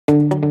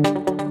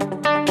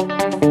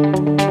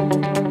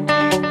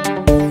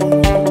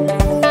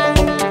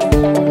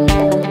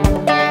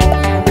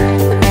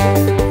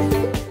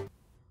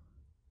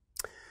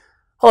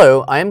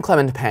Hello, I am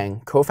Clement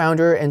Pang,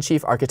 co-founder and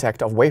chief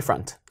architect of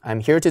Wavefront. I'm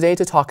here today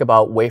to talk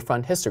about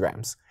Wavefront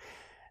Histograms.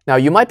 Now,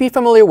 you might be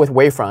familiar with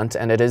Wavefront,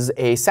 and it is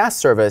a SaaS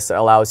service that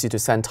allows you to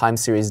send time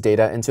series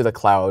data into the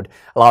cloud,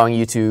 allowing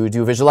you to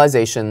do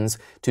visualizations,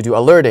 to do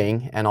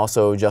alerting, and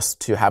also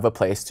just to have a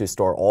place to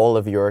store all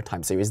of your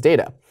time series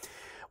data.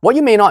 What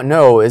you may not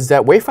know is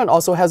that Wavefront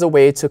also has a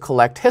way to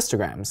collect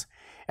histograms.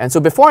 And so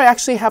before I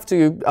actually have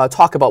to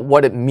talk about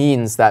what it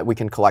means that we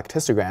can collect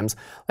histograms,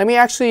 let me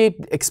actually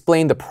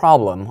explain the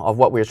problem of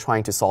what we're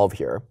trying to solve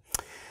here.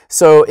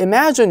 So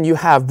imagine you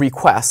have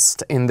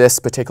requests in this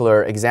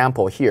particular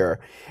example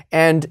here,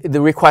 and the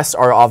requests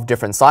are of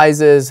different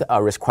sizes,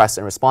 request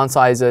and response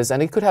sizes,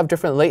 and it could have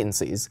different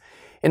latencies.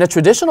 In a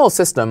traditional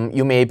system,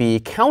 you may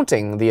be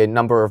counting the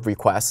number of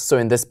requests. So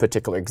in this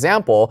particular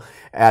example,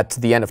 at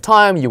the end of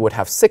time, you would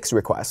have 6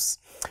 requests.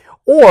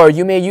 Or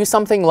you may use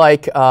something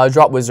like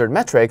Dropwizard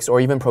Metrics or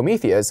even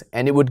Prometheus,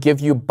 and it would give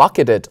you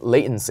bucketed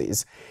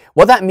latencies.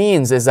 What that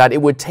means is that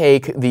it would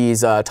take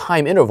these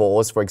time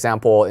intervals, for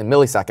example, in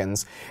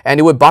milliseconds,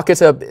 and it would bucket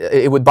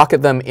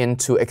them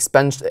into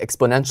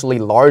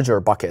exponentially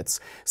larger buckets.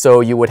 So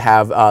you would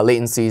have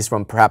latencies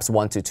from perhaps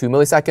 1 to 2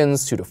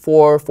 milliseconds, 2 to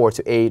 4, 4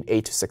 to 8,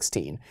 8 to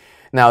 16.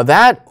 Now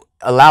that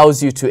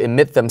allows you to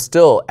emit them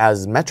still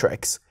as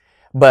metrics,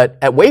 but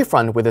at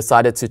Wavefront we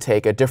decided to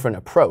take a different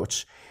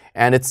approach.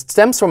 And it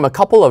stems from a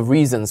couple of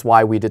reasons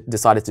why we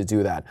decided to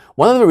do that.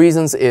 One of the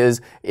reasons is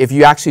if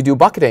you actually do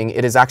bucketing,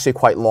 it is actually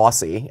quite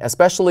lossy,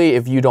 especially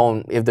if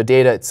the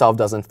data itself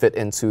doesn't fit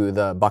into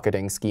the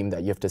bucketing scheme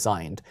that you've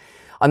designed.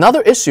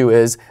 Another issue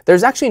is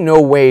there's actually no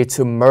way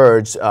to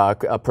merge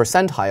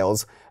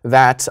percentiles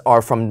that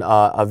are from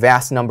a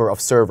vast number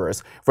of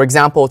servers. For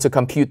example, to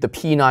compute the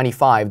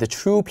P95, the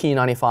true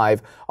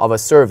P95 of a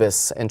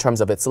service in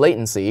terms of its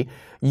latency,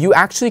 you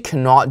actually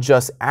cannot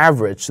just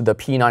average the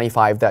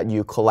P95 that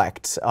you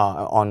collect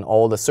on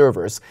all the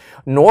servers,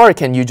 nor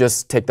can you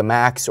just take the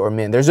max or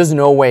min. There's just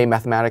no way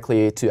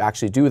mathematically to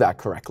actually do that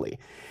correctly.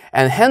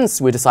 And hence,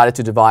 we decided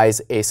to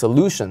devise a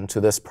solution to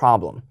this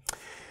problem.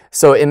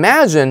 So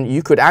imagine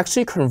you could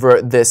actually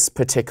convert this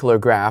particular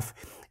graph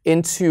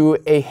into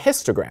a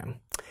histogram.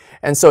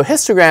 And so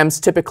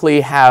histograms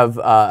typically have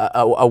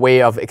a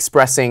way of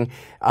expressing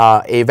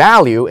a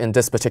value, in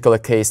this particular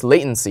case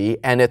latency,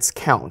 and its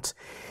count.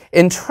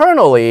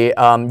 Internally,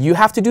 you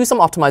have to do some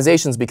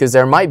optimizations because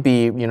there might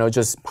be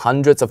just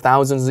hundreds of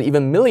thousands,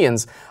 even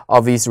millions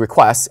of these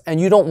requests,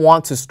 and you don't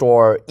want to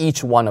store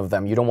each one of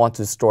them. You don't want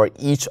to store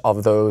each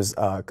of those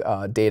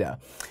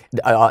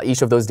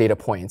each of those data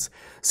points.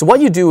 So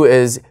what you do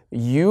is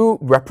you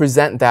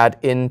represent that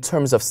in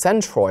terms of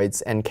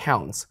centroids and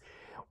counts.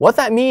 What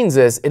that means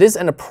is it is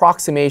an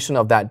approximation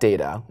of that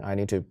data. I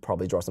need to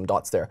probably draw some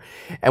dots there.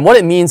 And what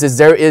it means is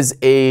there is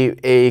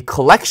a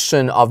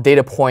collection of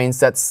data points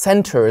that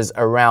centers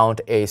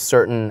around a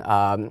certain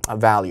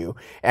value,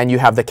 and you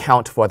have the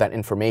count for that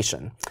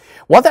information.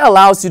 What that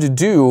allows you to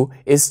do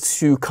is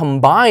to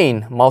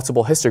combine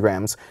multiple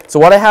histograms. So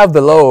what I have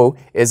below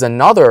is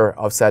another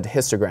of said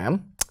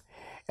histogram.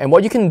 And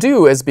what you can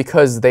do is,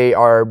 because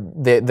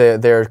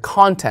their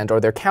content or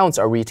their counts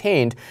are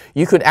retained,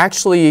 you could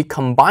actually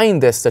combine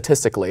this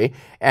statistically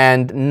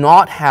and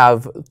not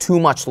have too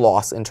much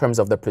loss in terms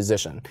of the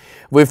precision.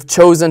 We've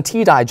chosen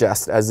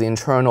tdigest as the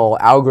internal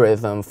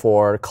algorithm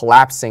for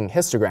collapsing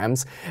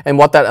histograms, and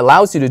what that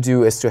allows you to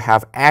do is to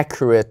have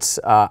accurate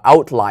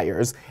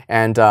outliers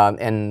and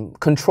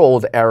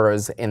controlled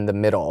errors in the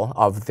middle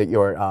of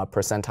your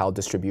percentile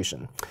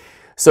distribution.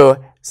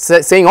 So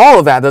saying all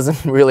of that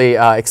doesn't really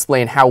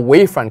explain how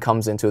Wavefront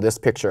comes into this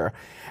picture.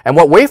 And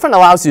what Wavefront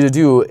allows you to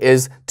do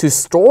is to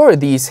store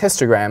these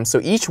histograms.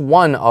 So each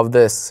one of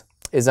this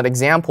is an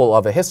example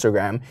of a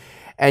histogram,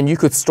 and you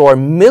could store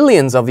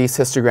millions of these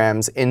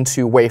histograms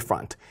into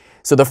Wavefront.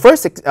 So the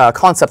first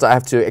concept I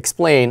have to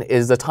explain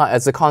is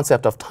the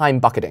concept of time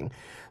bucketing.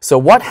 So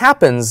what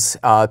happens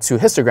to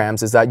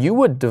histograms is that you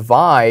would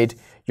divide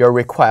your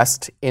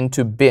request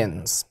into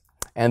bins.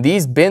 And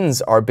these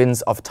bins are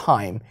bins of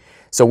time.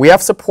 So we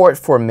have support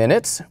for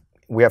minutes,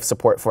 we have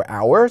support for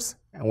hours,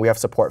 and we have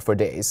support for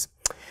days.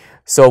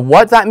 So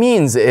what that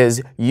means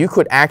is you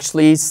could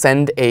actually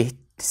send a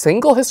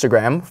single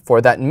histogram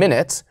for that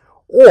minute,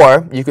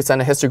 or you could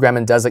send a histogram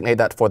and designate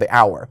that for the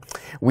hour.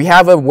 We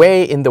have a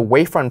way in the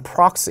Wavefront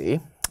proxy,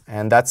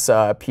 and that's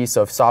a piece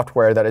of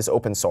software that is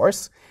open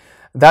source,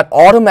 that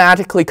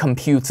automatically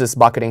computes this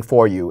bucketing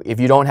for you if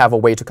you don't have a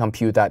way to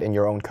compute that in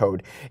your own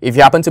code. If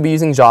you happen to be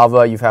using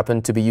Java, you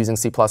happen to be using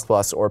C++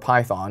 or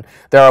Python,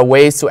 there are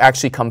ways to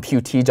actually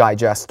compute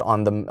tdigest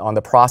on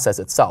the process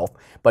itself.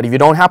 But if you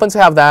don't happen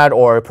to have that,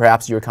 or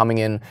perhaps you're coming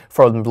in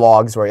from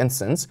logs, for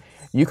instance,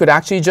 you could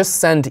actually just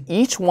send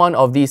each one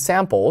of these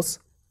samples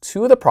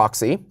to the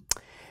proxy,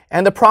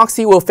 and the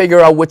proxy will figure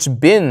out which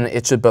bin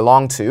it should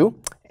belong to,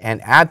 and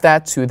add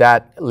that to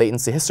that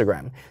latency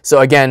histogram. So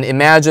again,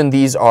 imagine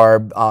these are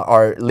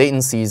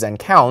latencies and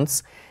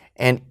counts,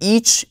 and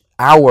each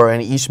hour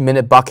and each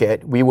minute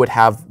bucket, we would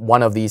have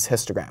one of these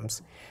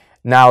histograms.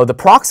 Now, the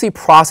proxy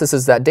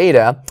processes that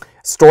data,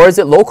 stores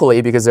it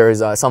locally because there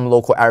is some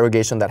local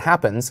aggregation that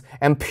happens,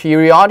 and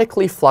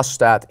periodically flush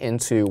that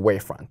into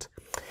Wavefront.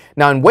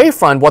 Now in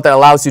Wavefront, what that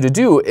allows you to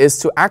do is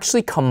to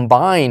actually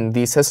combine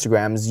these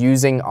histograms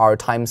using our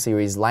time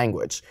series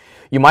language.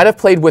 You might have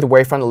played with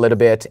Wavefront a little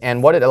bit,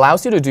 and what it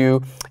allows you to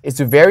do is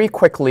to very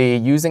quickly,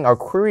 using our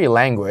query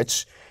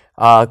language,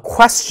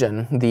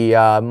 question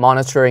the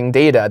monitoring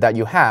data that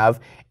you have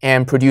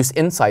and produce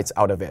insights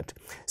out of it.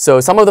 So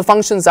some of the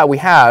functions that we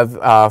have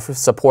for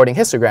supporting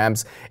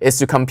histograms is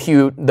to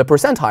compute the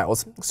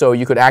percentiles. So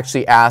you could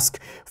actually ask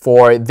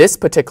for this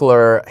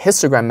particular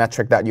histogram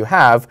metric that you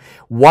have,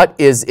 what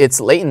is its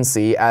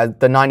latency at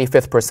the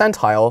 95th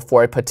percentile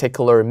for a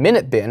particular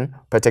minute bin,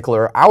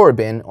 particular hour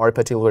bin, or a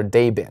particular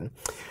day bin.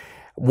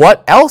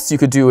 What else you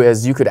could do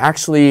is you could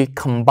actually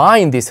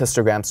combine these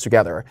histograms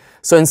together.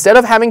 So instead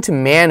of having to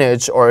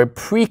manage or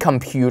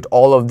pre-compute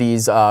all of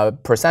these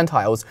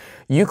percentiles,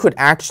 you could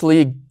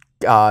actually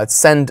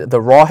send the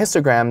raw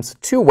histograms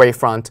to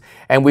Wavefront,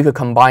 and we could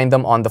combine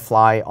them on the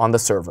fly on the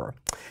server.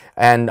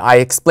 And I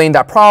explained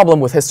that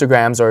problem with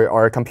histograms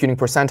or computing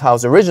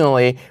percentiles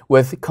originally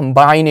with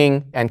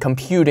combining and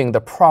computing the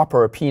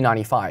proper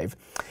P95.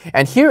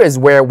 And here is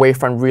where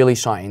Wavefront really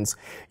shines.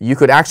 You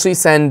could actually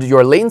send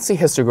your latency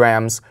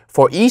histograms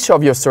for each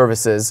of your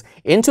services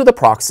into the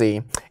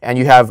proxy, and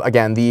you have,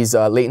 again, these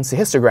latency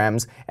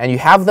histograms, and you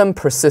have them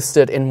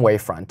persisted in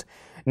Wavefront.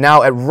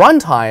 Now at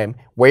runtime,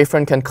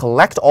 Wavefront can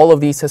collect all of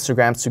these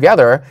histograms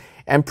together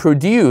and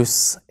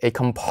produce a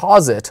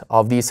composite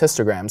of these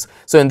histograms.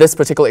 So in this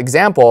particular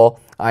example,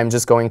 I'm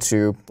just going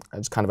to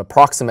just kind of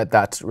approximate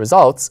that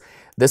results.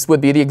 This would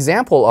be the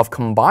example of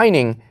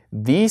combining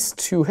these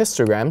two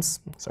histograms,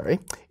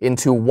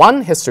 into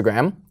one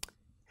histogram,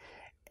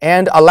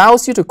 and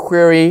allows you to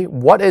query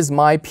what is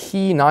my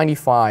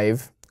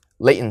P95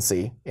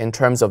 latency in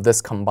terms of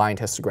this combined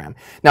histogram.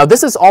 Now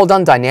this is all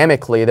done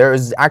dynamically. There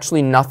is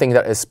actually nothing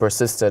that is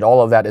persisted.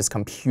 All of that is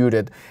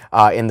computed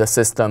in the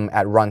system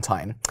at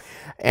runtime.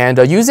 And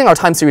using our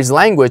time series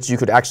language, you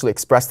could actually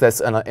express this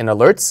in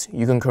alerts.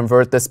 You can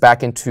convert this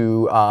back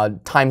into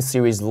time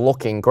series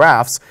looking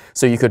graphs,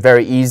 so you could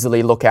very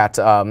easily look at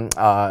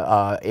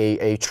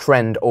a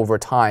trend over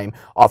time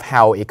of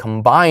how a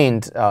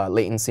combined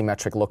latency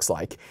metric looks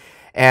like.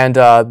 And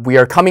we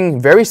are coming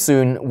very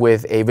soon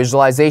with a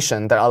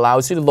visualization that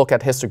allows you to look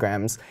at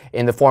histograms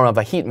in the form of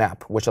a heat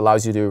map, which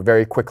allows you to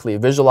very quickly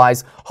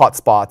visualize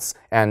hotspots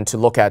and to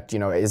look at,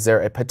 is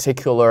there a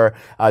particular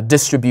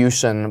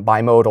distribution,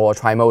 bimodal or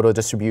trimodal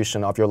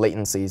distribution of your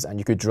latencies, and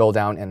you could drill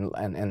down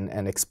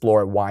and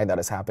explore why that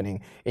is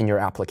happening in your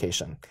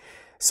application.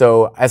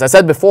 So as I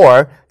said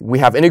before, we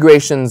have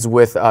integrations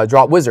with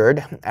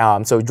Dropwizard.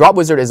 So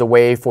Dropwizard is a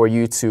way for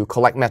you to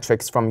collect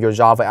metrics from your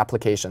Java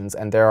applications,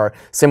 and there are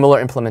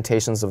similar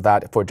implementations of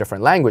that for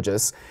different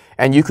languages.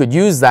 And you could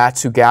use that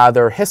to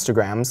gather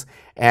histograms,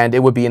 and it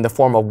would be in the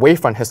form of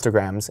Wavefront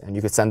histograms, and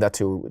you could send that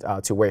to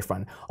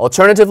Wavefront.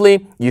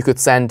 Alternatively, you could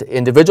send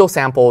individual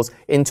samples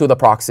into the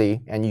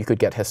proxy, and you could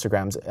get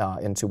histograms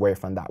into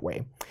Wavefront that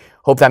way.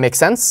 Hope that makes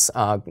sense.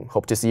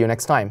 Hope to see you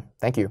next time.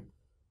 Thank you.